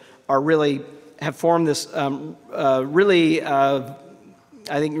partisanship have formed this really, I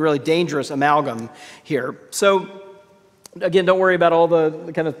think, really dangerous amalgam here. So again, don't worry about all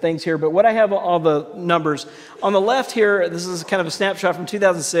the kind of things here, but what I have all the numbers on the left here, this is kind of a snapshot from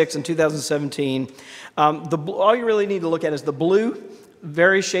 2006 and 2017. All you really need to look at is the blue.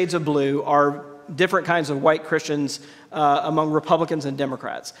 Various shades of blue are different kinds of white Christians among Republicans and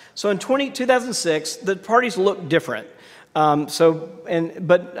Democrats. So in 2006, the parties looked different,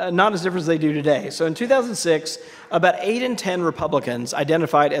 but not as different as they do today. So in 2006, about 8 in 10 Republicans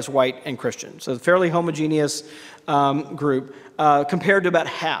identified as white and Christian. So a fairly homogeneous group compared to about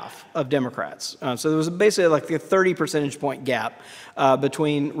half of Democrats. So there was basically like a 30 percentage point gap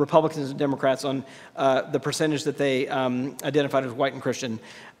between Republicans and Democrats on the percentage that they identified as white and Christian.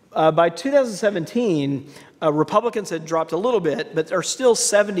 By 2017, Republicans had dropped a little bit, but are still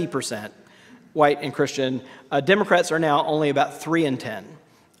 70% white and Christian. Democrats are now only about 3 in 10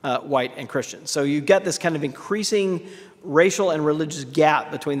 white and Christian. So you've got this kind of increasing racial and religious gap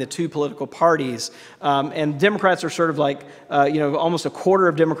between the two political parties. And Democrats are sort of like, almost a quarter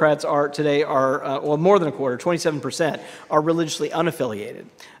of Democrats today are more than a quarter, 27%, are religiously unaffiliated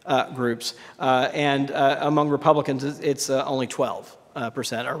groups. And among Republicans, it's only 12%.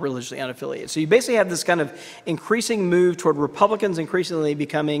 Are religiously unaffiliated. So you basically have this kind of increasing move toward Republicans increasingly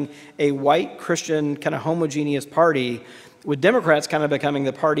becoming a white Christian kind of homogeneous party, with Democrats kind of becoming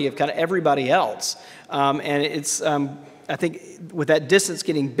the party of kind of everybody else. And it's, I think, with that distance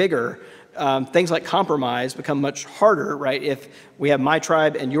getting bigger, things like compromise become much harder, right? If we have my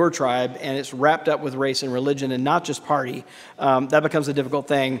tribe and your tribe, and it's wrapped up with race and religion and not just party, that becomes a difficult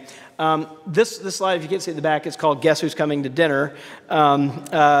thing. This slide, if you can see at the back, is called Guess Who's Coming to Dinner?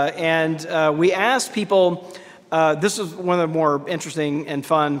 We asked people, this is one of the more interesting and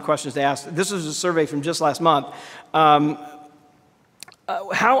fun questions to ask. This was a survey from just last month. How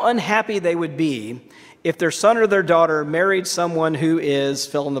unhappy they would be if their son or their daughter married someone who is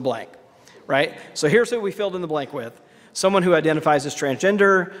fill in the blank. Right? So here's who we filled in the blank with. Someone who identifies as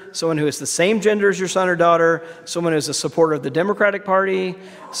transgender, someone who is the same gender as your son or daughter, someone who is a supporter of the Democratic Party,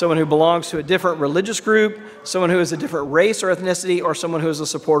 someone who belongs to a different religious group, someone who is a different race or ethnicity, or someone who is a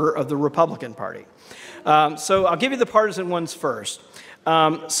supporter of the Republican Party. So I'll give you the partisan ones first.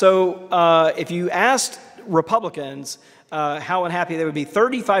 If you asked Republicans how unhappy they would be,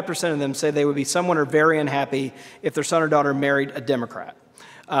 35% of them say they would be someone or very unhappy if their son or daughter married a Democrat.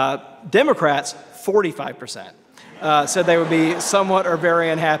 Democrats, 45%, said they would be somewhat or very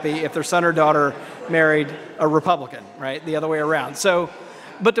unhappy if their son or daughter married a Republican, right? The other way around. So,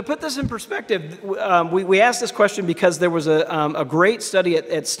 but to put this in perspective, we asked this question because there was a great study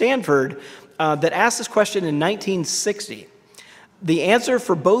at Stanford that asked this question in 1960. The answer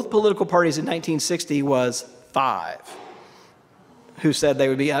for both political parties in 1960 was 5. Who said they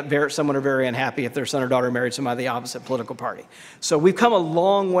would be someone or very unhappy if their son or daughter married somebody of the opposite political party. So we've come a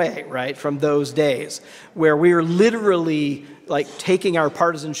long way, right, from those days where we are literally like taking our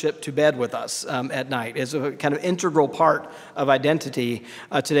partisanship to bed with us at night as a kind of integral part of identity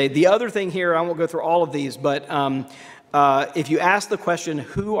today. The other thing here, I won't go through all of these, but if you ask the question,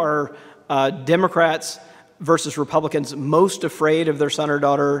 who are Democrats versus Republicans most afraid of their son or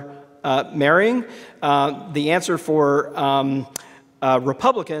daughter marrying, the answer for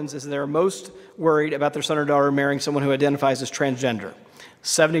Republicans is they're most worried about their son or daughter marrying someone who identifies as transgender,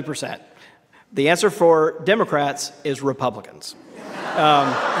 70%. The answer for Democrats is Republicans. All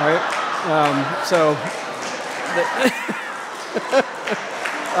right?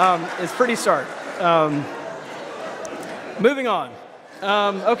 It's pretty stark. Moving on.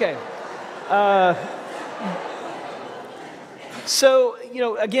 Okay. So,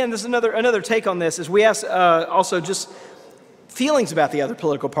 again, this is another take on this, is we asked also just feelings about the other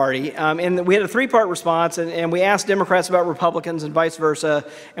political party. And we had a three-part response, and we asked Democrats about Republicans and vice versa.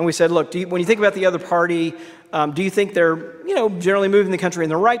 And we said, look, when you think about the other party, do you think they're, generally moving the country in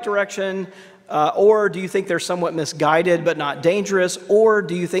the right direction? Or do you think they're somewhat misguided but not dangerous? Or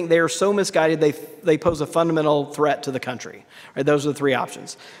do you think they are so misguided they pose a fundamental threat to the country? Right, those are the three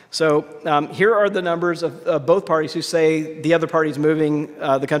options. So here are the numbers of both parties who say the other party is moving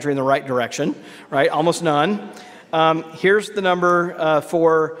the country in the right direction, right? Almost none. Here's the number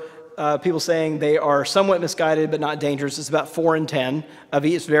for people saying they are somewhat misguided but not dangerous. It's about 4 in 10 of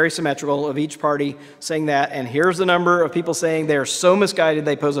each. It's very symmetrical of each party saying that. And here's the number of people saying they are so misguided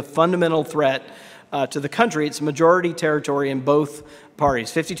they pose a fundamental threat to the country. It's majority territory in both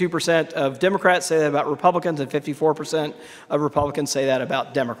parties. 52% of Democrats say that about Republicans, and 54% of Republicans say that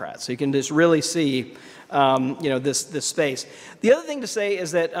about Democrats. So you can just really see this space. The other thing to say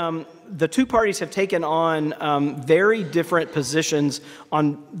is that the two parties have taken on very different positions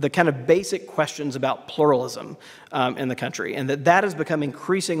on the kind of basic questions about pluralism in the country, and that has become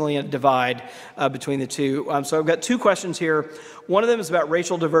increasingly a divide between the two. So I've got two questions here. One of them is about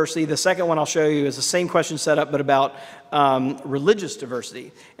racial diversity. The second one I'll show you is the same question set up, but about religious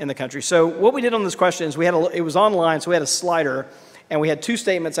diversity in the country. So what we did on this question is it was online, so we had a slider. And we had two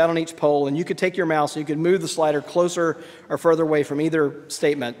statements out on each poll, and you could take your mouse and you could move the slider closer or further away from either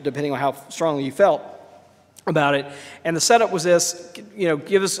statement, depending on how strongly you felt about it. And the setup was this,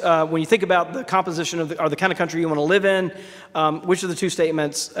 give us, when you think about the composition of or the kind of country you want to live in, which of the two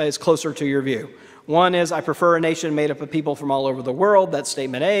statements is closer to your view? One is, I prefer a nation made up of people from all over the world. That's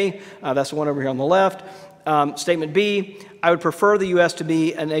statement A. That's the one over here on the left. Statement B, I would prefer the U.S. to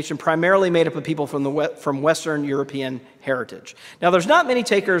be a nation primarily made up of people from Western European heritage. Now, there's not many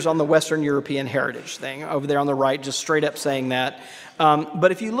takers on the Western European heritage thing over there on the right, just straight up saying that.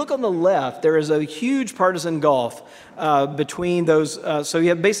 But if you look on the left, there is a huge partisan gulf between those. So you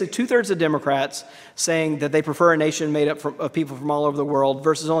have basically 2/3 of Democrats saying that they prefer a nation made up of people from all over the world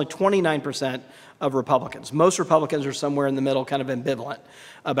versus only 29% of Republicans. Most Republicans are somewhere in the middle, kind of ambivalent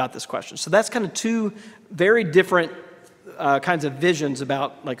about this question. So that's kind of two very different kinds of visions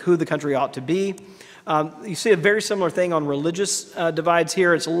about like who the country ought to be. You see a very similar thing on religious divides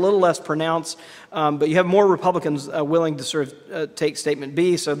here. It's a little less pronounced, but you have more Republicans willing to sort of take statement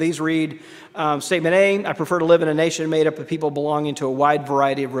B. So these read, statement A, I prefer to live in a nation made up of people belonging to a wide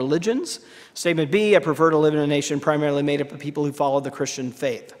variety of religions. Statement B, I prefer to live in a nation primarily made up of people who follow the Christian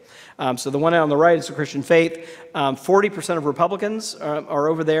faith. So the one on the right is the Christian faith. 40% of Republicans are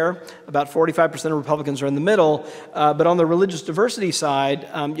over there. About 45% of Republicans are in the middle. But on the religious diversity side,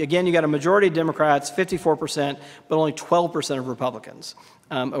 again, you got a majority of Democrats, 54%, but only 12% of Republicans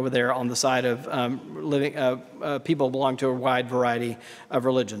over there on the side of people belong to a wide variety of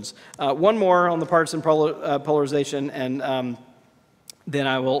religions. One more on the partisan polarization, and then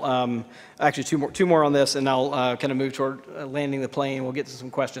I will, actually two more on this, and I'll kind of move toward landing the plane. We'll get to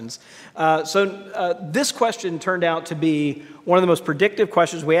some questions. So this question turned out to be one of the most predictive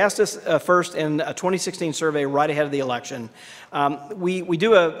questions. We asked this first in a 2016 survey right ahead of the election. We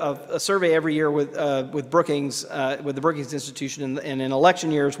do a survey every year with Brookings, with the Brookings Institution, and in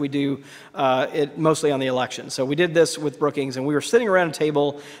election years we do it mostly on the election. So we did this with Brookings, and we were sitting around a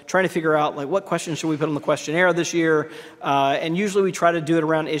table trying to figure out like what questions should we put on the questionnaire this year, and usually we try to do it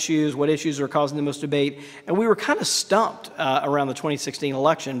around issues, what issues are causing the most debate, and we were kind of stumped around the 2016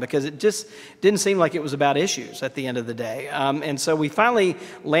 election because it just didn't seem like it was about issues at the end of the day. And so we finally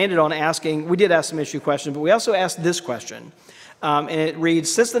landed on we did ask some issue questions, but we also asked this question. And it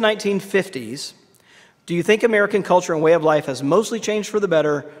reads, since the 1950s, do you think American culture and way of life has mostly changed for the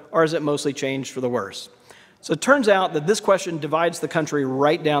better, or has it mostly changed for the worse? So it turns out that this question divides the country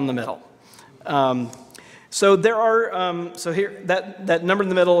right down the middle. So there are, so here, that number in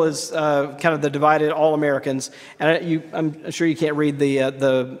the middle is kind of the divided all Americans, and I'm sure you can't read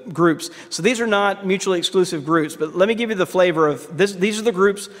the groups. So these are not mutually exclusive groups, but let me give you the flavor of this. These are the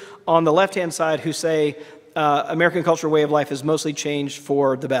groups on the left-hand side who say American culture, way of life has mostly changed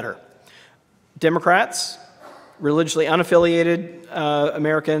for the better. Democrats, religiously unaffiliated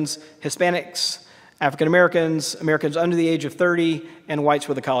Americans, Hispanics, African Americans, Americans under the age of 30, and whites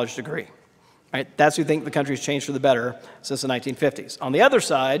with a college degree. Right? That's who think the country's changed for the better since the 1950s. On the other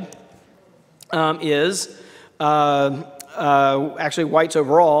side is actually whites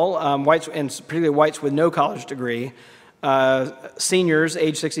overall, whites, and particularly whites with no college degree, seniors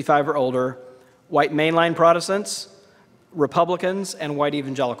age 65 or older, white mainline Protestants, Republicans, and white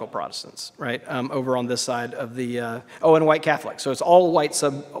evangelical Protestants, right, over on this side of the, and white Catholics. So it's all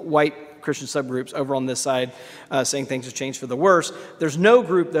white Christian subgroups over on this side saying things have changed for the worse. There's no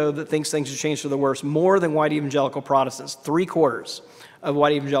group, though, that thinks things have changed for the worse more than white evangelical Protestants. 3/4 of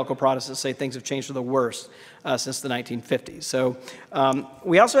white evangelical Protestants say things have changed for the worse since the 1950s. So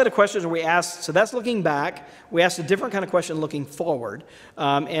we also had a question we asked, so that's looking back. We asked a different kind of question looking forward.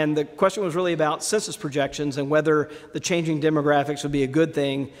 And the question was really about census projections and whether the changing demographics would be a good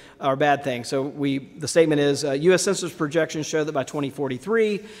thing or a bad thing. So the statement is, U.S. census projections show that by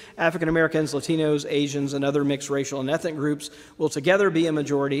 2043, African Americans, Latinos, Asians, and other mixed racial and ethnic groups will together be a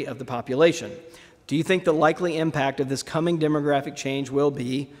majority of the population. Do you think the likely impact of this coming demographic change will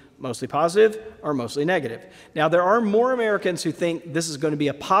be mostly positive or mostly negative? Now, there are more Americans who think this is going to be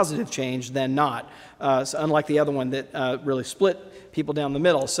a positive change than not, so unlike the other one that really split people down the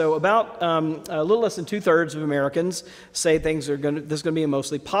middle. So about a little less than 2/3 of Americans say this is going to be a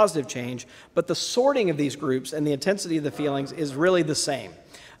mostly positive change, but the sorting of these groups and the intensity of the feelings is really the same.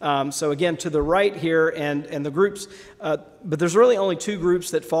 So again, to the right here, and the groups, but there's really only two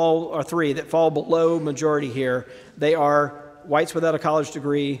groups that fall, or three, that fall below majority here. They are whites without a college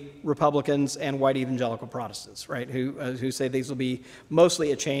degree, Republicans, and white evangelical Protestants, right, who say these will be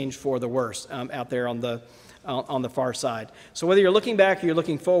mostly a change for the worse out there on the far side. So whether you're looking back or you're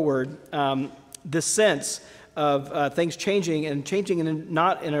looking forward, this sense of things changing and changing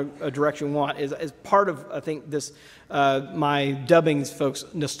not in a direction we want is part of, I think, this my dubbing folks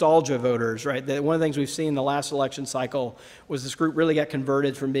nostalgia voters, right? That one of the things we've seen in the last election cycle was this group really got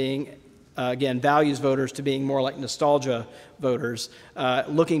converted from being again, values voters to being more like nostalgia voters,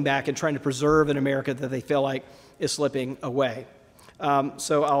 looking back and trying to preserve an America that they feel like is slipping away.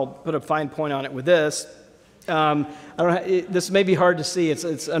 So I'll put a fine point on it with this. This may be hard to see.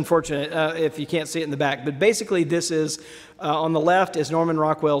 It's unfortunate if you can't see it in the back. But basically, this is on the left is Norman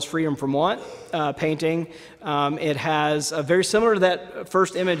Rockwell's "Freedom from Want" painting. It has very similar to that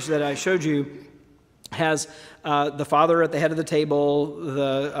first image that I showed you. Has the father at the head of the table,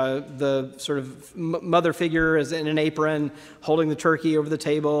 the sort of mother figure is in an apron holding the turkey over the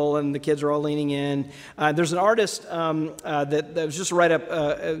table, and the kids are all leaning in. There's an artist that was just a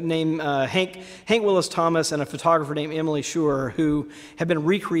write-up named Hank Willis Thomas, and a photographer named Emily Schuster, who have been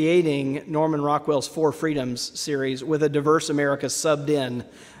recreating Norman Rockwell's Four Freedoms series with a diverse America subbed in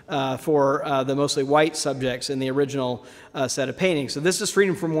for the mostly white subjects in the original set of paintings. So this is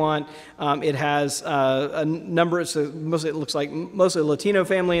Freedom from Want. It has a number, it looks like mostly a Latino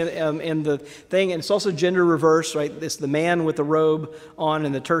family in the thing, and it's also gender reversed, right? It's the man with the robe on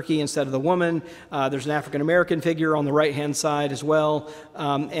and the turkey instead of the woman. There's an African American figure on the right-hand side as well,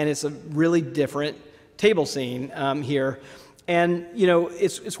 and it's a really different table scene here. And, you know,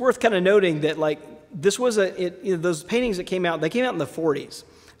 it's worth kind of noting that, like, this was those paintings that came out, they came out in the 40s.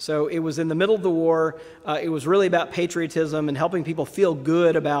 So it was in the middle of the war. It was really about patriotism and helping people feel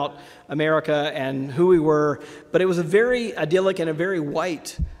good about America and who we were. But it was a very idyllic and a very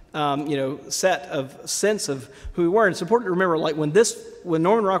white, sense of who we were. And it's important to remember, like when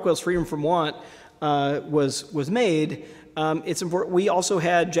Norman Rockwell's Freedom from Want was made, it's important. We also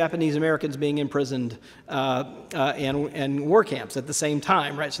had Japanese Americans being imprisoned and war camps at the same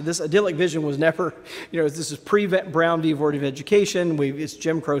time, right? So this idyllic vision was never, this is pre-Brown v. Board of Education. It's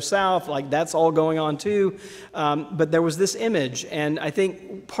Jim Crow South, like that's all going on too. But there was this image, and I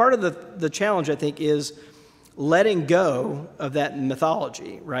think part of the challenge, I think, is letting go of that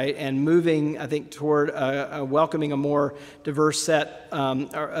mythology, right, and moving, I think, toward welcoming a more diverse set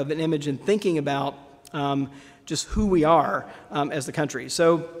of an image and thinking about just who we are as the country.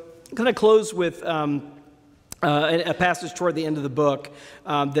 So I'm going to close with a passage toward the end of the book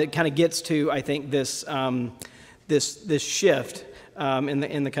that kind of gets to, I think, this shift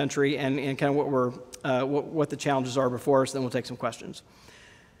in the country and kind of what the challenges are before us. Then we'll take some questions.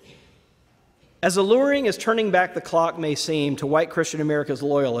 As alluring as turning back the clock may seem to white Christian America's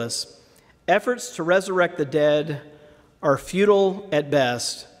loyalists, efforts to resurrect the dead are futile at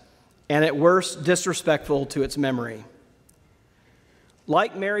best, and at worst, disrespectful to its memory.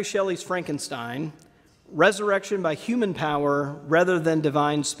 Like Mary Shelley's Frankenstein, resurrection by human power rather than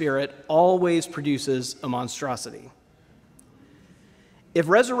divine spirit always produces a monstrosity. If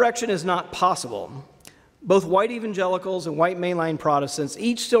resurrection is not possible, Both white evangelicals and white mainline Protestants,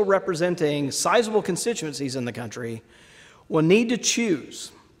 each still representing sizable constituencies in the country, will need to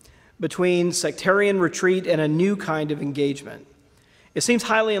choose between sectarian retreat and a new kind of engagement. It seems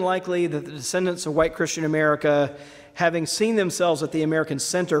highly unlikely that the descendants of white Christian America, having seen themselves at the American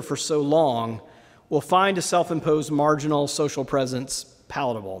center for so long, will find a self-imposed marginal social presence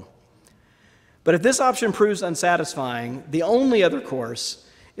palatable. But if this option proves unsatisfying, the only other course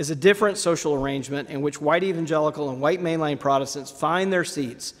is a different social arrangement in which white evangelical and white mainline Protestants find their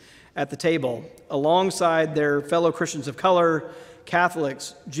seats at the table alongside their fellow Christians of color,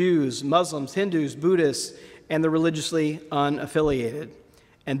 Catholics, Jews, Muslims, Hindus, Buddhists, and the religiously unaffiliated.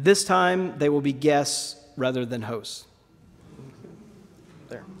 And this time, they will be guests rather than hosts.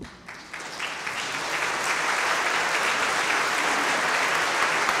 There.